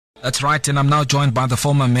That's right, and I'm now joined by the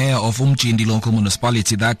former mayor of Umjindi local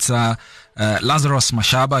municipality. That's Lazarus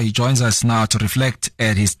Mashaba. He joins us now to reflect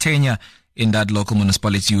at his tenure in that local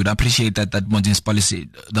municipality. You would appreciate that that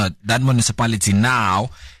municipality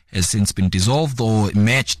now has since been dissolved or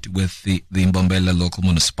merged with the Mbombela local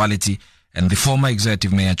municipality. And the former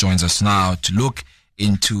executive mayor joins us now to look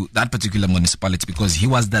into that particular municipality because he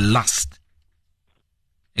was the last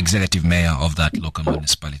executive mayor of that local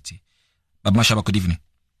municipality. But Mashaba, good evening.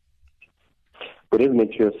 Good evening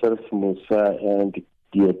to yourself, Musa, and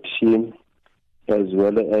your team, as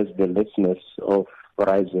well as the listeners of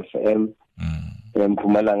Rise FM and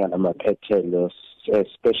Mpumalanga and Mapetelo,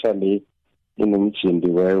 especially in Umjindi,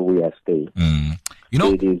 where we are staying. You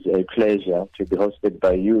know, it is a pleasure to be hosted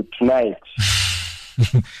by you tonight.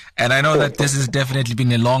 And I know that this has definitely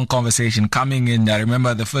been a long conversation coming in. I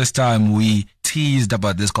remember the first time we teased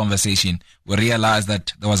about this conversation, we realized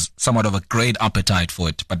that there was somewhat of a great appetite for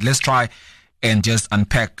it. But let's try and just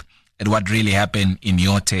unpack at what really happened in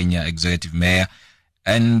your tenure, executive mayor.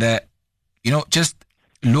 And, just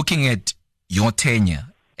looking at your tenure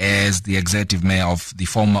as the executive mayor of the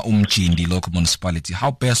former Umjindi local municipality,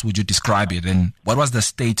 how best would you describe it? And what was the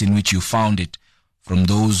state in which you found it from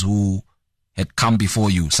those who had come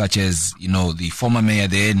before you, such as, the former mayor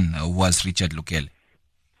then, who was Richard Lukele?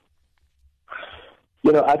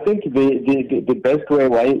 I think the best way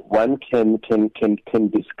one can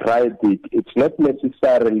describe it, it's not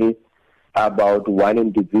necessarily about one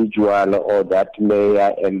individual or that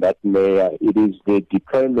mayor and that mayor. It is the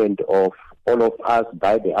deployment of all of us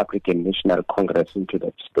by the African National Congress into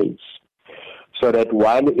that space, so that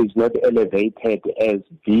one is not elevated as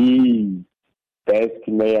the best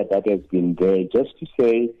mayor that has been there, just to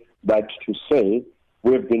say, but to say,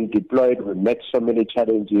 we've been deployed, we met so many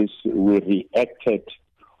challenges, we reacted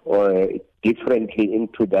differently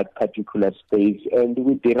into that particular space, and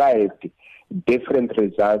we derived different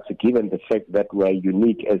results given the fact that we're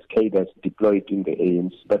unique as cadres deployed in the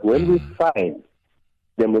ANC. But when we find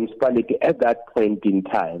the municipality at that point in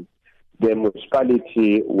time, the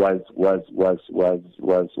municipality was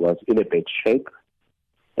in a bad shape.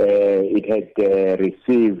 It had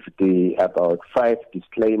received about 5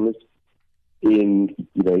 disclaimers in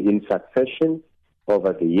succession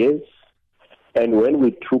over the years, and when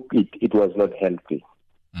we took it, it was not healthy.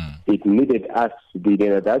 It needed us.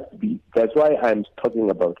 That's why I'm talking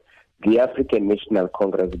about the African National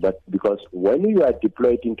Congress. But because when you are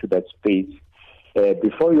deployed into that space,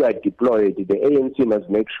 before you are deployed, the ANC must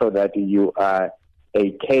make sure that you are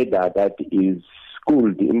a cadre that is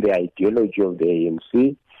schooled in the ideology of the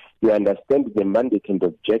ANC. You understand the mandate and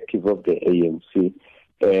objective of the ANC,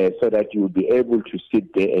 so that you will be able to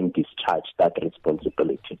sit there and discharge that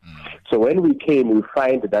responsibility. So when we came, we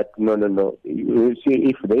find that no. You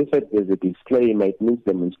see, if they said there's a disclaimer, it means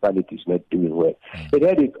the municipality is not doing well. It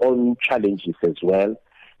had its own challenges as well.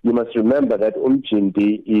 You must remember that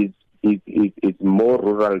Umjindi is more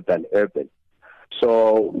rural than urban.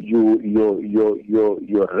 So your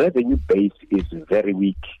revenue base is very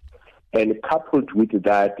weak. And coupled with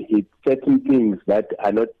that, it's certain things that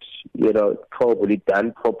are not, probably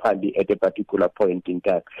done properly at a particular point in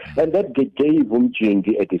time. And that gave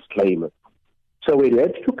Umjindi a disclaimer. So we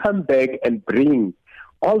had to come back and bring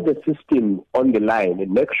all the system on the line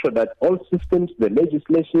and make sure that all systems, the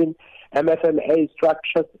legislation, MFMA,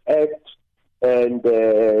 Structures Act, and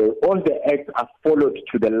all the acts are followed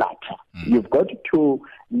to the latter. You've got to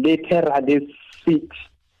literally sit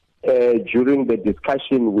during the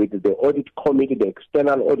discussion with the audit committee, the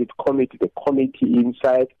external audit committee, the committee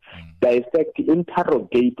inside, dissect,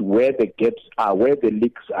 interrogate where the gaps are, where the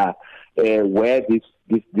leaks are, where this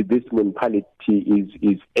municipality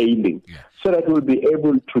is ailing, so that we'll be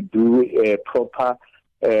able to do a proper.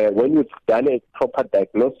 When you've done a proper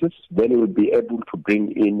diagnosis, then you will be able to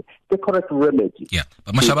bring in the correct remedy. Yeah,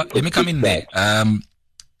 but Mashaba, let me come in there. I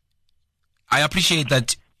appreciate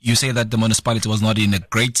that you say that the municipality was not in a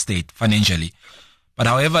great state financially. But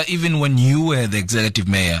however, even when you were the executive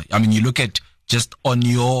mayor, you look at just on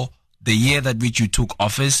the year that which you took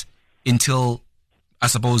office until, I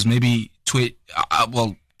suppose, maybe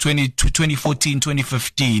 2014,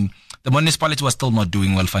 2015, the municipality was still not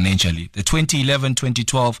doing well financially. The 2011,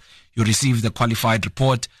 2012, you received the qualified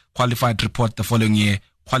report the following year,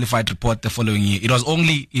 qualified report the following year. It was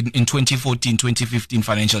only in 2014, 2015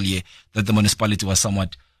 financial year that the municipality was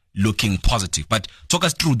somewhat looking positive. But talk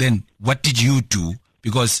us through then, what did you do?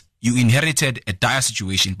 Because you inherited a dire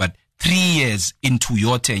situation, but 3 years into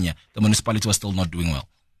your tenure, the municipality was still not doing well.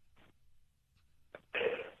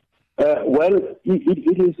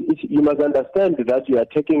 You must understand that you are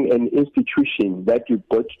taking an institution that you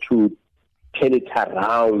got to turn it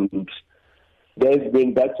around.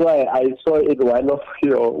 That's why I saw in one of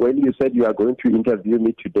your, when you said you are going to interview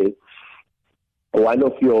me today, one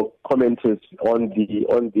of your commenters on your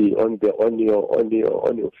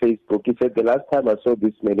Facebook, he said the last time I saw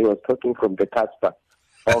this man, he was talking from the Casper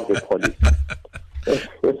of the police.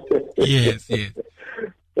 Yes.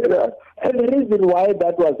 You know, and the reason why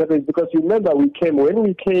that was that is because you remember when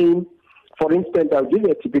we came, for instance, I'll give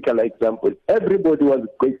you a typical example. Everybody was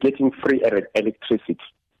getting free electricity.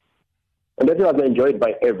 And that was enjoyed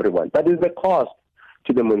by everyone. That is the cost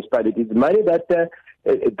to the municipality. It's money that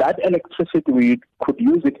that electricity, we could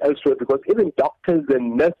use it elsewhere, because even doctors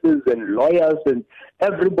and nurses and lawyers and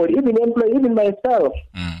everybody, even employees, even myself,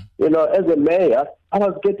 you know, as a mayor, I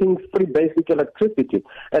was getting free basic electricity.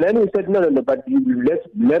 And then we said, no, but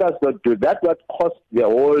let us not do that. What cost the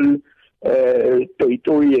whole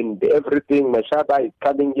Toitoi and everything, Mashaba is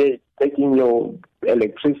coming here, taking your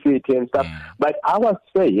electricity and stuff. But I was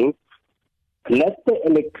saying, let the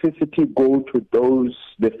electricity go to those,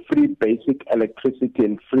 the free basic electricity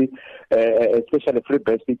and free, especially free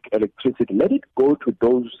basic electricity. Let it go to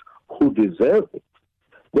those who deserve it.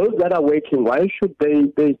 Those that are working, why should they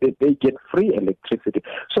get free electricity?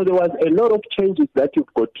 So there was a lot of changes that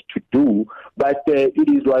you've got to do, but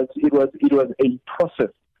it was a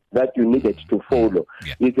process that you needed to follow.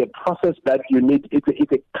 Yeah. It's a process that you need. It's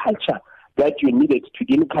a culture that you needed to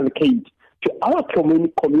inculcate to our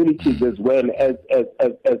communities as well as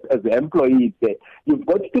the employees there. You've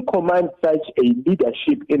got to command such a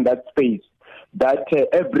leadership in that space that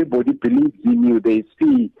everybody believes in you. They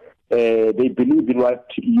see, they believe in what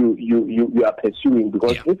you are pursuing.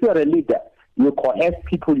 Because if you are a leader, you coerce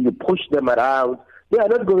people, you push them around, they are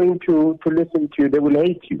not going to listen to you. They will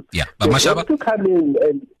hate you. Yeah, but Mashaba, to come in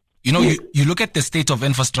and, you know, you look at the state of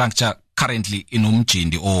infrastructure currently in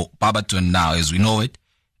Umjindi or Barberton now as we know it,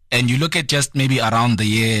 and you look at just maybe around the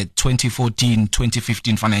year 2014,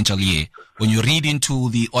 2015 financial year, when you read into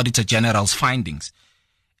the Auditor General's findings,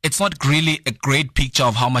 it's not really a great picture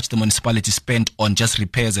of how much the municipality spent on just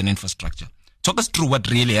repairs and infrastructure. Talk us through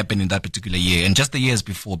what really happened in that particular year and just the years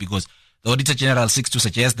before, because the Auditor General seeks to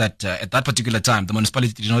suggest that at that particular time, the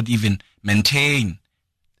municipality did not even maintain,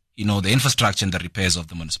 you know, the infrastructure and the repairs of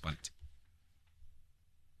the municipality.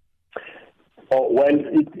 Oh, well,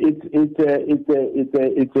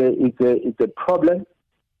 it's a problem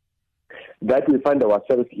that we find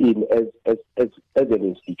ourselves in as an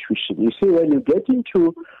institution. You see, when you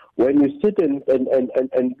sit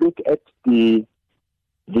and look at the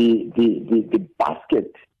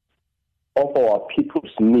basket of our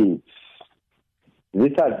people's needs,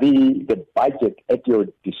 these are the budget at your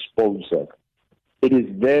disposal. It is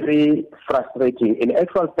very frustrating. In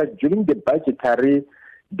actual fact, during the budgetary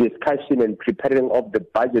discussion and preparing of the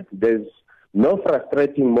budget, there's no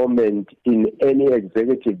frustrating moment in any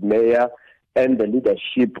executive mayor and the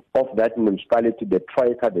leadership of that municipality, the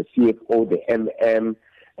troika, the CFO, the MM,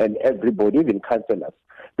 and everybody, even councillors.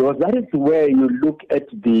 Because that is where you look at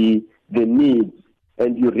the needs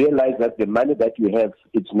and you realize that the money that you have,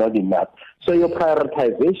 it's not enough. So your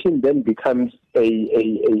prioritization then becomes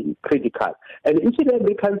a critical. And each and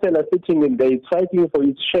every councillor sitting in there is fighting for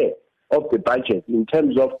its share of the budget in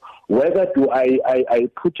terms of whether do I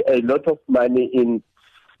put a lot of money in.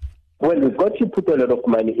 Well, we've got to put a lot of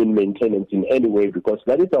money in maintenance in any way, because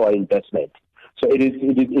that is our investment. So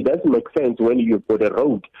it doesn't make sense when you've got a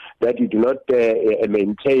road that you do not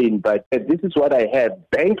maintain, but this is what I have,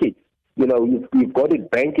 bank it. You know, you've got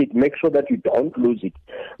it, bank it, make sure that you don't lose it.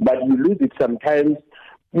 But you lose it sometimes.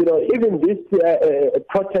 You know, even this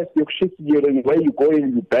protest, where you go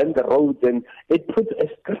and you bend the roads, and it puts a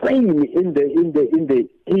strain in the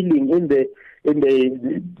healing, in the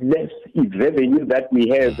less revenue that we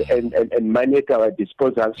have and money at our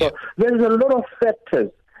disposal. So there's a lot of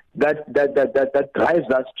factors that drives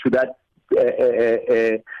us to that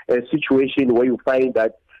situation where you find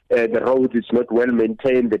that the road is not well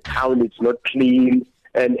maintained, the town is not clean,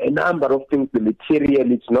 and a number of things. The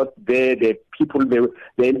material is not there. The people, the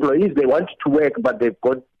employees, they want to work, but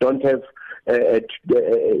don't have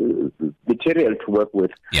material to work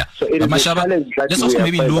with. Yeah. So it is Mashaba, a challenge that let's we also are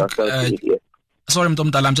maybe look. Sorry,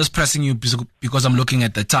 Mtomdala, I'm just pressing you because I'm looking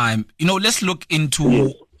at the time. You know, let's look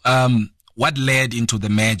into what led into the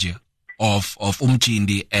merger of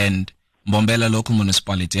Umjindi and Mbombela local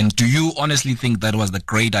municipality. And do you honestly think that was the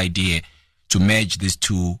great idea to merge these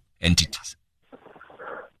two entities?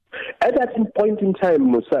 At that point in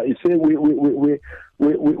time, Musa, you see,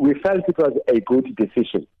 we felt it was a good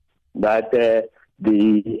decision that as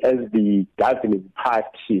the governing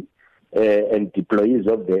party and employees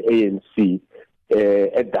of the ANC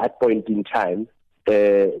at that point in time,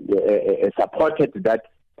 supported that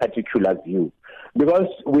particular view. Because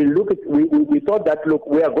we thought that, look,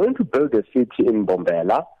 we are going to build a city in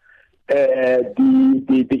Mbombela.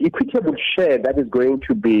 The equitable share that is going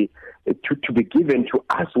to be given to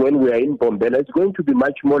us when we are in Mbombela is going to be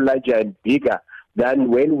much more larger and bigger than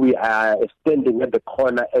when we are standing at the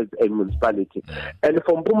corner as a municipality. And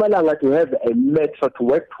for Mpumalanga to have a metro, to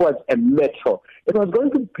work towards a metro, it was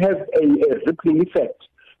going to have a rippling effect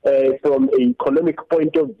from an economic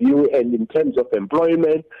point of view and in terms of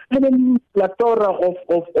employment and a plethora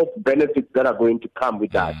of benefits that are going to come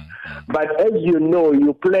with that. But as you know,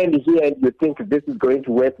 you plan here and you think this is going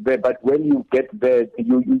to work there, but when you get there,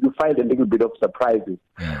 you find a little bit of surprises.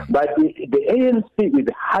 But the ANC is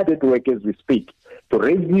hard at work as we speak to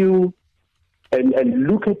review and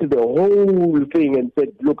look at the whole thing and say,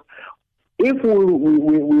 look, if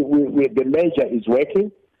the measure is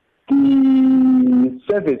working, the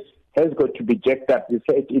service has got to be jacked up. It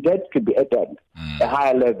has to be at a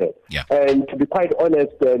higher level. Yeah. And to be quite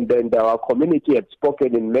honest, and our community has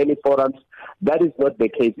spoken in many forums, that is not the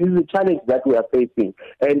case. This is a challenge that we are facing.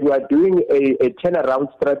 And we are doing a turnaround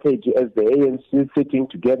strategy as the ANC, sitting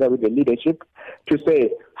together with the leadership to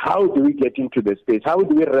say, how do we get into the space? How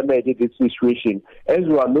do we remedy this situation as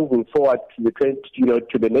we are moving forward to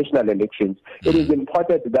the national elections? It is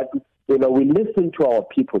important that we listen to our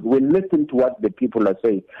people. We listen to what the people are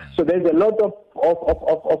saying. So there's a lot of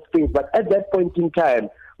things. But at that point in time,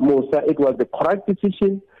 Musa, it was the correct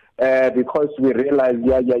decision because we realized,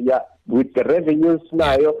 with the revenues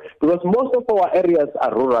now, because most of our areas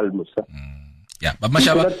are rural, Musa. Yeah, but we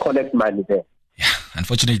Mashaba, cannot collect money there. Yeah,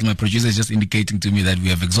 unfortunately, my producer is just indicating to me that we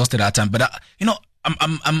have exhausted our time. But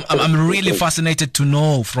I'm really fascinated to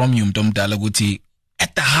know from you, Mtomdala Guti,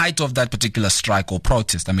 at the height of that particular strike or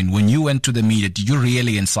protest. I mean, when you went to the media, did you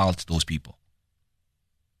really insult those people?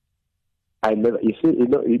 I never.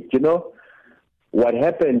 You know, what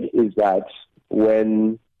happened is that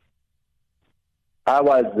when I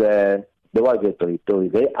was there was a story.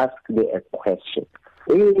 They asked me a question.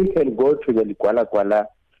 You can go to the Kuala Kuala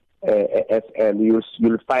FM.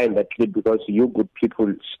 You'll find that clip because you good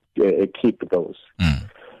people keep those.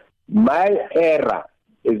 My error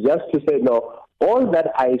is just to say no. All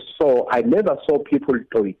that I saw, I never saw people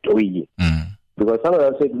toy. Because some of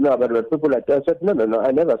them said, no, but when people I said, no,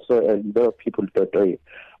 I never saw people toy.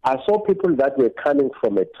 I saw people that were coming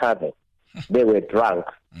from a tavern. They were drunk,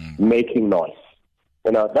 making noise.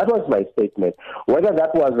 That was my statement. Whether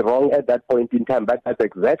that was wrong at that point in time, but that's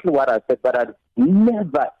exactly what I said. But I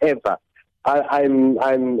never, ever. I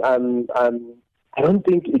don't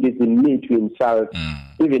think it is in me to insult,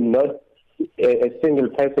 even not a single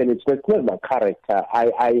person. It's not my character.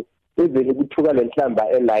 I even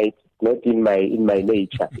light, not in my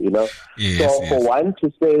nature, Yes, for one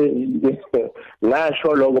to say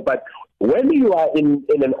but when you are in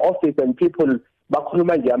an office and people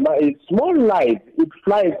it's small life, it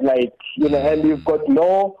flies like and you've got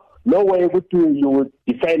no way you would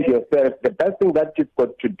defend yourself. The best thing that you've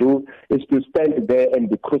got to do is to stand there and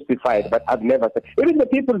be crucified. But I've never said, even the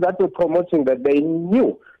people that were promoting that, they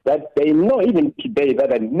know even today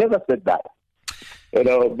that I never said that.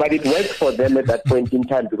 But it worked for them at that point in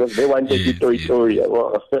time because they wanted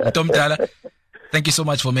to Tom Dala, thank you so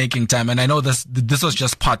much for making time. And I know this was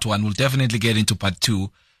just part one. We'll definitely get into part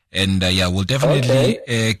two. And we'll definitely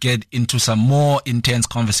get into some more intense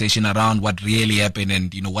conversation around what really happened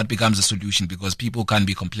and, what becomes a solution, because people can't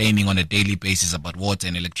be complaining on a daily basis about water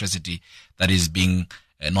and electricity that is being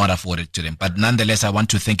not afforded to them. But nonetheless, I want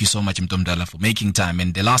to thank you so much, Mtomdala, for making time.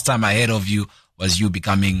 And the last time I heard of you was you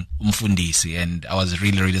becoming Umfundisi, and I was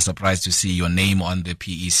really, really surprised to see your name on the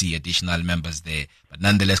PEC additional members there. But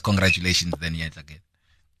nonetheless, congratulations then yet again.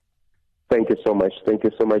 Thank you so much. Thank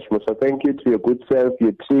you so much, Musa. Thank you to your good self,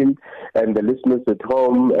 your team, and the listeners at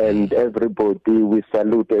home, and everybody. We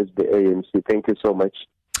salute as the ANC. Thank you so much.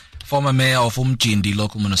 Former Mayor of Umjindi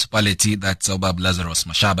local municipality, that's Lazarus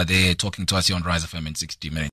Mashaba, there talking to us here on Rise FM in 60 minutes.